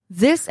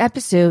This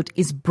episode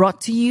is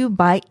brought to you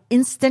by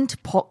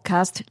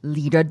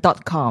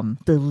InstantPodcastLeader.com,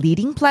 the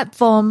leading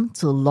platform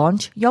to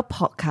launch your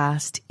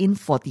podcast in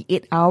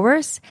 48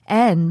 hours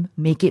and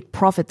make it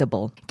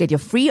profitable. Get your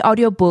free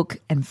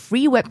audiobook and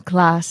free web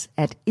class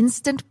at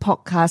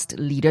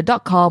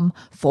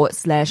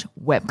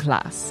InstantPodcastLeader.com/web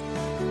class.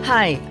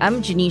 Hi,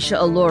 I'm Janisha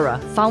Alora,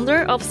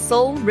 founder of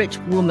Soul Rich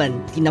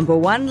Woman, the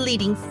 #1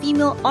 leading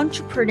female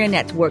entrepreneur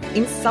network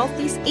in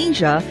Southeast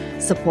Asia,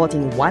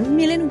 supporting 1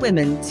 million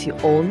women to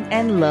own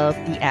and love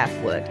the F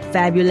word.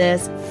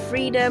 Fabulous,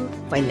 freedom,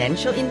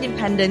 financial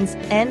independence,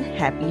 and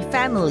happy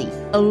family.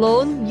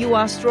 Alone, you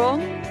are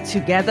strong.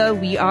 Together,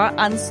 we are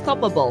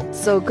unstoppable.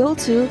 So go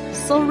to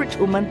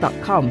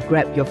soulrichwoman.com,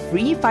 grab your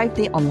free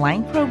 5-day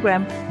online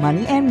program,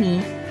 Money and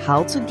Me,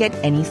 How to Get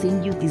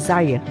Anything You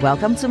Desire.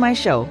 Welcome to my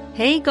show.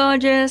 Hey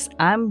gorgeous,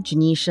 I'm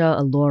Janisha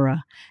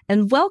Alora,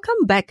 and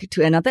welcome back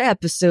to another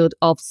episode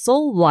of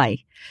Soul Why,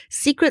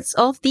 Secrets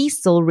of the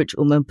Soul Rich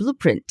Woman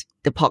Blueprint,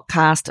 the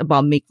podcast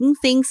about making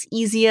things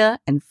easier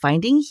and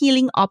finding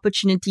healing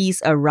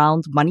opportunities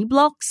around money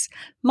blocks,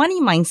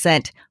 money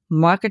mindset,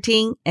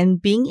 marketing,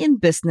 and being in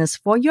business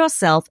for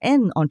yourself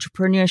and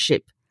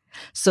entrepreneurship.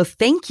 So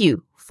thank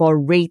you for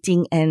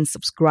rating and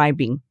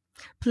subscribing.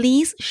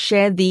 Please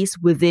share these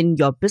within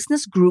your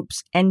business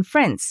groups and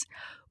friends.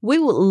 We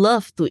would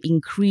love to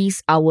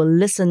increase our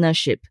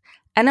listenership.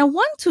 And I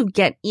want to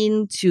get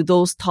into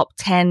those top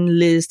 10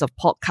 lists of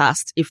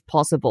podcasts if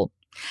possible.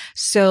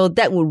 So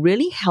that will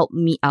really help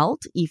me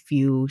out if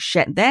you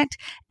shared that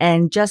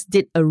and just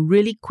did a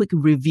really quick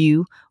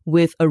review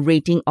with a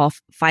rating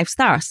of 5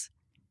 stars.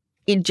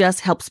 It just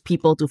helps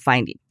people to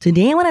find it.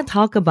 Today, I want to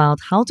talk about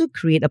how to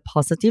create a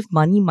positive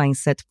money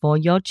mindset for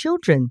your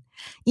children.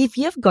 If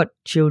you've got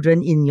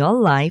children in your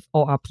life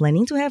or are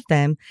planning to have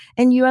them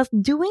and you are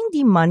doing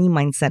the money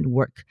mindset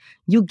work,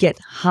 you get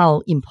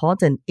how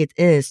important it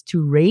is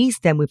to raise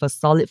them with a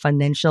solid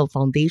financial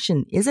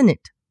foundation, isn't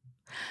it?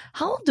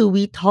 How do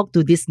we talk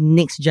to this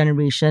next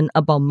generation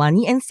about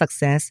money and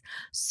success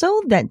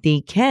so that they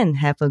can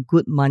have a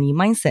good money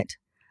mindset?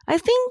 I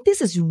think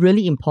this is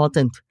really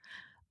important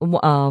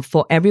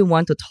for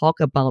everyone to talk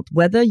about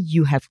whether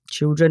you have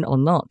children or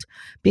not,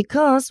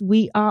 because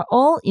we are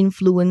all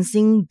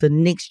influencing the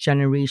next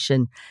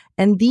generation,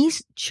 and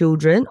these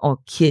children or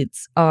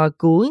kids are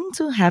going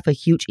to have a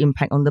huge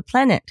impact on the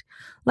planet.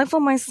 Like for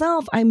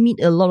myself, I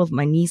meet a lot of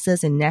my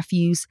nieces and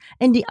nephews,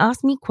 and they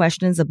ask me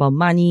questions about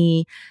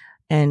money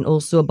and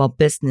also about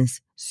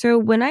business. So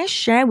when I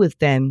share with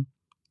them,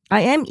 I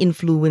am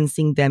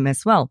influencing them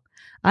as well.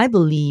 I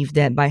believe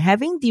that by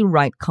having the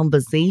right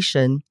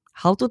conversation,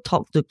 how to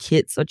talk to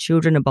kids or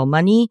children about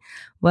money,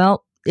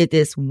 well, it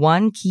is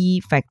one key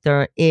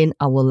factor in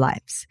our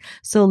lives.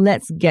 So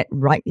let's get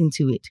right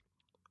into it.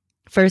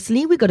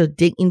 Firstly, we got to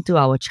dig into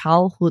our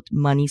childhood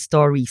money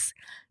stories.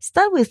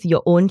 Start with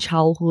your own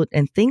childhood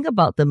and think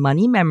about the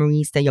money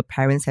memories that your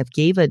parents have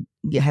given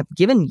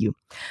you,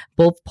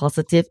 both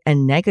positive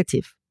and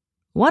negative.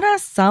 What are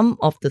some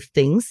of the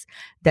things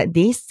that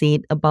they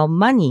said about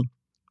money?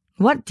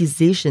 What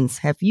decisions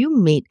have you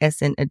made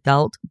as an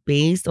adult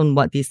based on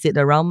what they said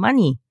around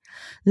money?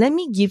 Let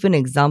me give you an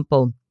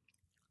example.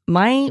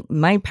 My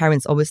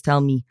parents always tell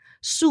me,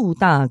 树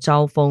大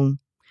招风，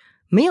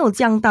没有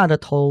这样大的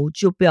头，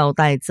就不要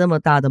戴这么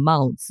大的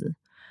帽子.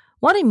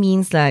 What it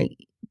means, like,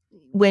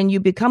 when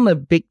you become a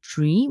big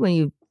tree, when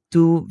you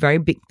do very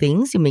big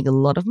things, you make a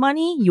lot of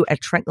money, you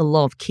attract a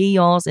lot of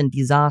chaos and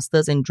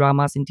disasters and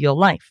dramas into your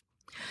life.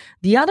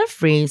 The other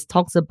phrase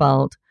talks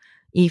about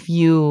if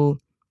you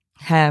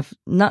have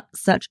not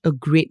such a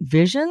great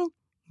vision,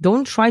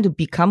 don't try to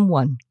become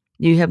one.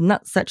 You have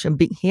not such a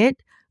big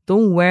head,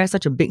 don't wear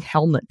such a big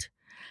helmet.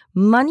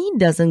 Money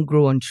doesn't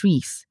grow on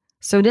trees.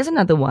 So there's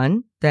another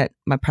one that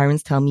my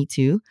parents tell me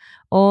too,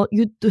 or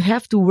you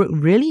have to work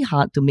really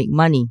hard to make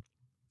money.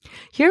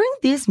 Hearing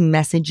these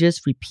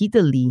messages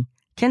repeatedly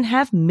can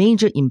have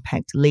major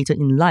impact later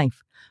in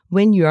life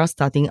when you are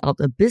starting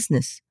out a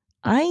business.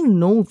 I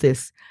know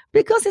this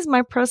because it's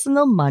my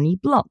personal money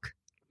block.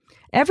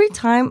 Every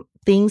time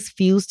things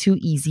feels too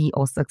easy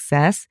or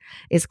success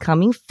is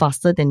coming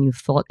faster than you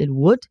thought it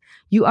would,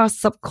 you are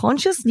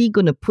subconsciously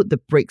going to put the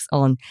brakes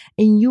on,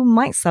 and you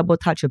might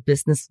sabotage your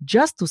business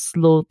just to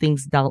slow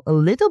things down a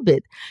little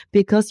bit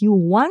because you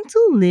want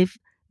to live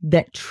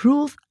that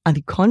truth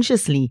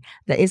unconsciously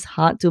that it's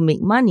hard to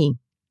make money.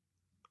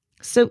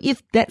 So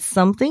if that's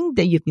something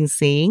that you've been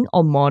saying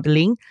or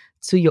modeling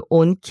to your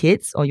own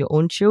kids or your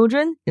own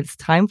children, it's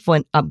time for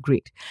an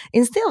upgrade.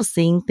 Instead of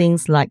saying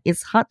things like,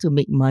 it's hard to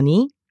make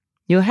money,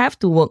 you have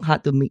to work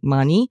hard to make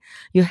money,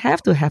 you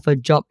have to have a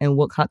job and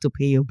work hard to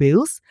pay your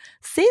bills,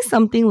 say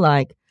something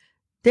like,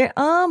 there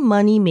are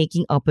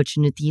money-making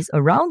opportunities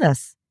around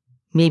us.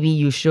 Maybe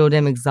you show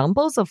them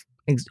examples of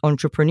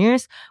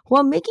entrepreneurs who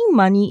are making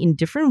money in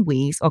different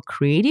ways or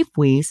creative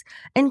ways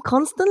and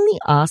constantly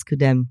ask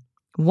them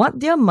what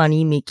their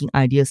money-making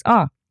ideas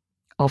are.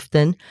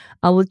 Often,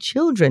 our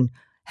children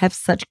have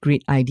such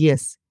great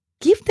ideas.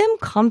 Give them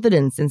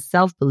confidence and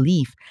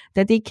self-belief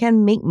that they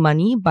can make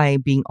money by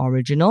being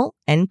original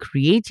and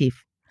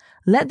creative.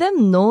 Let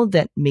them know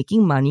that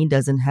making money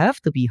doesn't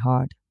have to be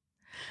hard.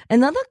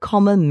 Another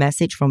common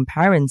message from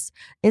parents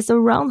is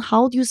around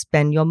how do you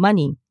spend your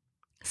money.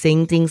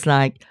 Saying things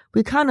like,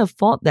 we can't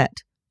afford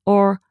that,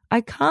 or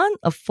I can't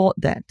afford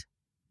that.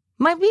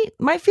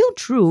 Might feel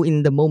true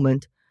in the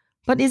moment,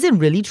 but is it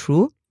really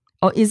true?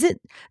 Or is it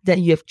that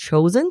you have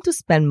chosen to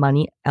spend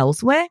money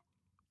elsewhere?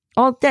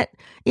 Or that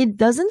it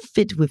doesn't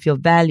fit with your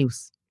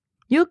values?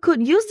 You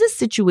could use this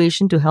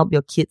situation to help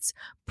your kids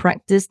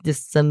practice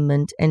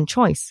discernment and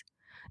choice.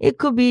 It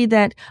could be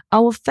that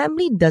our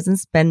family doesn't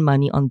spend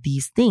money on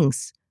these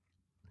things.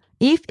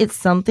 If it's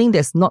something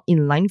that's not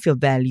in line with your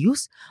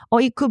values,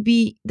 or it could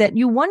be that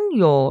you want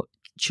your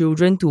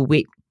children to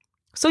wait.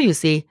 So you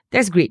say,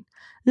 that's great.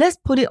 Let's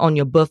put it on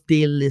your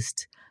birthday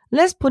list.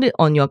 Let's put it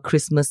on your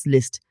Christmas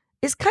list.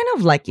 It's kind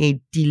of like a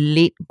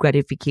delayed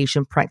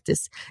gratification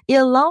practice. It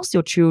allows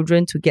your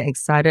children to get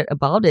excited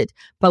about it,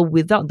 but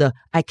without the,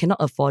 I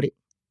cannot afford it.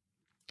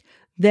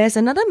 There's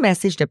another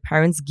message that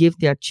parents give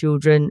their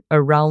children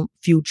around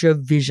future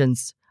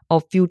visions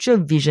or future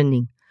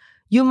visioning.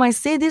 You might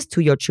say this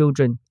to your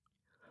children.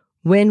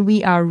 When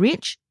we are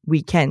rich,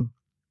 we can.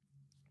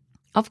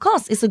 Of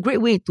course, it's a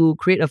great way to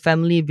create a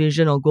family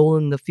vision or goal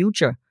in the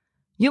future.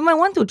 You might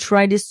want to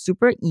try this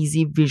super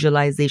easy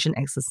visualization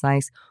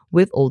exercise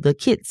with older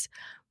kids.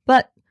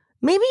 But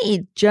maybe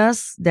it's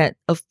just that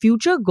a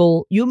future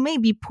goal, you may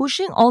be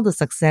pushing all the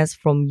success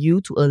from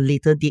you to a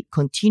later date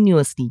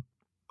continuously.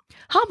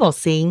 How about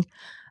saying,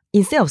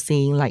 instead of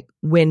saying like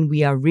when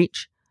we are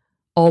rich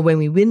or when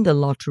we win the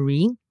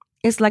lottery,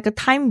 it's like a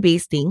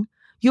time-based thing.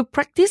 You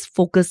practice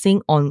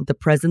focusing on the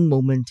present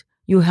moment.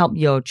 You help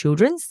your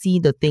children see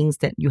the things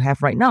that you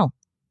have right now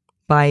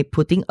by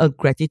putting a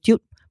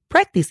gratitude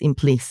practice in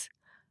place.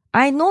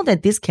 I know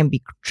that this can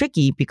be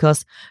tricky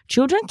because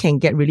children can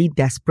get really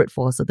desperate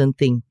for a certain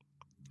thing.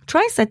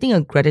 Try setting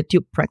a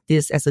gratitude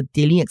practice as a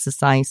daily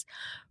exercise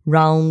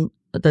round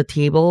the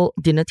table,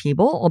 dinner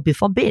table, or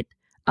before bed.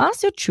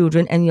 Ask your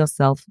children and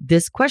yourself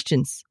these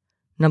questions.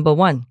 Number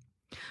 1,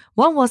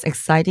 what was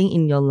exciting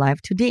in your life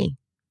today?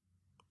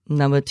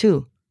 Number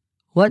 2,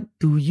 what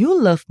do you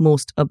love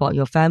most about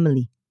your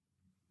family?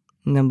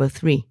 Number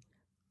 3,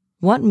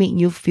 what made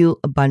you feel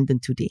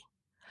abundant today?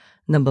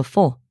 Number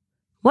 4,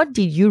 what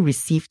did you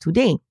receive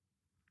today?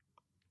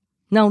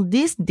 Now,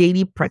 this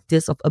daily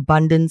practice of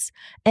abundance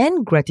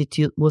and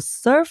gratitude will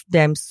serve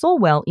them so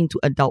well into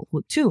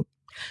adulthood too.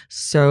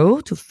 So,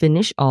 to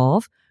finish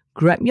off,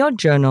 grab your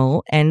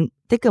journal and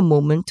take a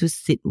moment to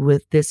sit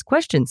with these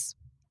questions.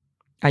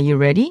 Are you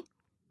ready?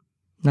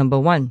 Number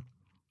 1,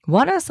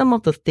 what are some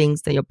of the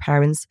things that your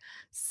parents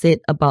said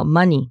about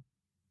money?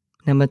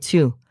 Number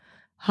 2,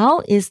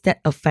 how is that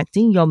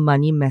affecting your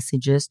money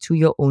messages to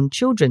your own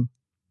children?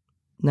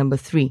 Number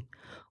 3,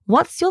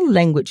 what's your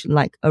language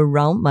like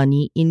around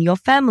money in your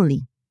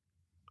family?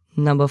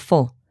 Number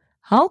 4,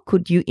 how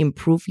could you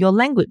improve your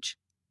language?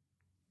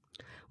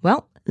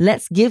 Well,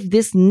 let's give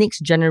this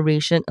next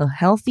generation a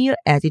healthier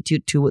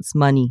attitude towards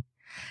money.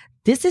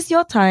 This is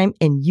your time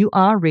and you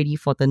are ready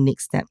for the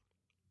next step.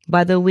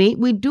 By the way,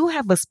 we do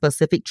have a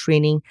specific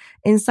training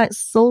inside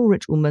Soul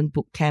Rich Woman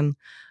Bootcamp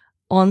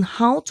on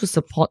how to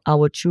support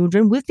our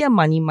children with their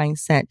money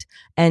mindset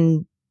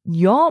and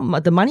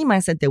the money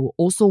mindset that will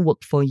also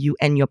work for you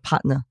and your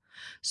partner.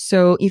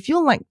 So if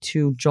you'd like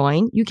to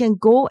join, you can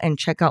go and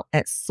check out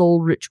at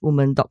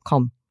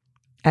soulrichwoman.com.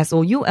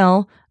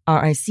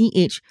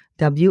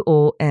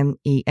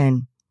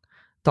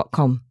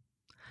 soulrichwoman.com.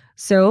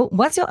 So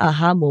what's your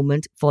aha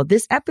moment for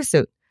this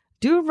episode?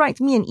 Do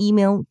write me an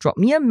email, drop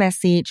me a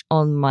message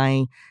on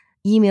my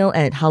email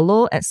at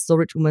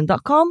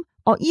hello@soulrichwoman.com,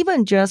 or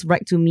even just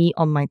write to me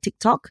on my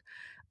TikTok,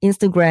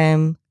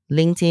 Instagram,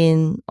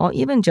 LinkedIn, or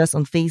even just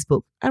on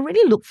Facebook. I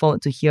really look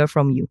forward to hear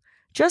from you.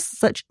 Just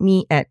search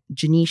me at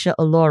Genisha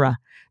Allura,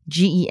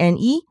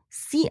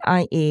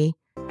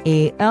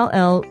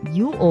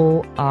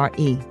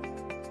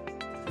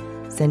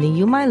 GENECIAALLUORA. Sending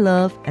you my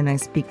love, and I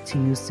speak to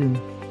you soon.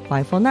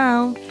 Bye for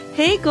now.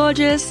 Hey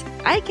gorgeous,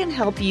 I can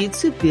help you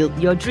to build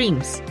your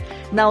dreams.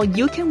 Now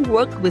you can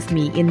work with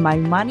me in my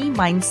money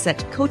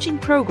mindset coaching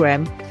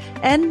program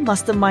and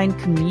mastermind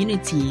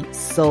community,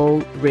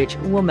 Soul Rich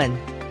Woman.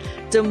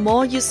 The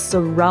more you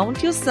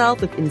surround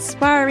yourself with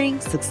inspiring,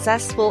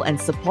 successful,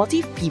 and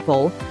supportive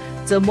people,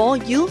 the more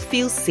you'll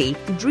feel safe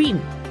to dream.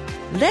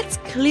 Let's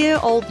clear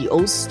all the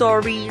old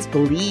stories,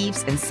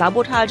 beliefs, and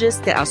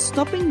sabotages that are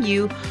stopping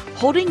you,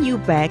 holding you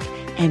back,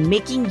 and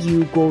making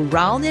you go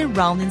round and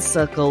round in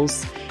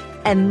circles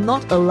and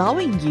not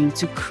allowing you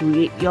to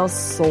create your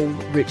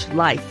soul-rich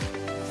life.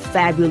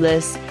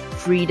 Fabulous,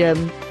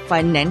 freedom,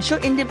 financial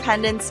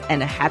independence,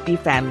 and a happy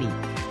family.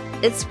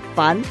 It's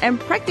fun and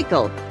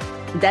practical.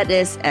 That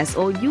is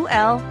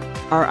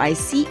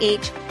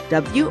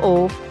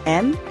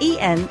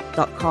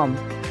soulrichwoman.com,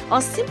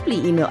 or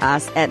simply email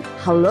us at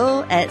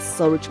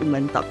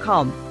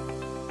hello@soulrichwoman.com.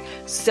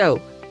 So,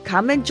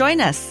 come and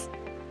join us.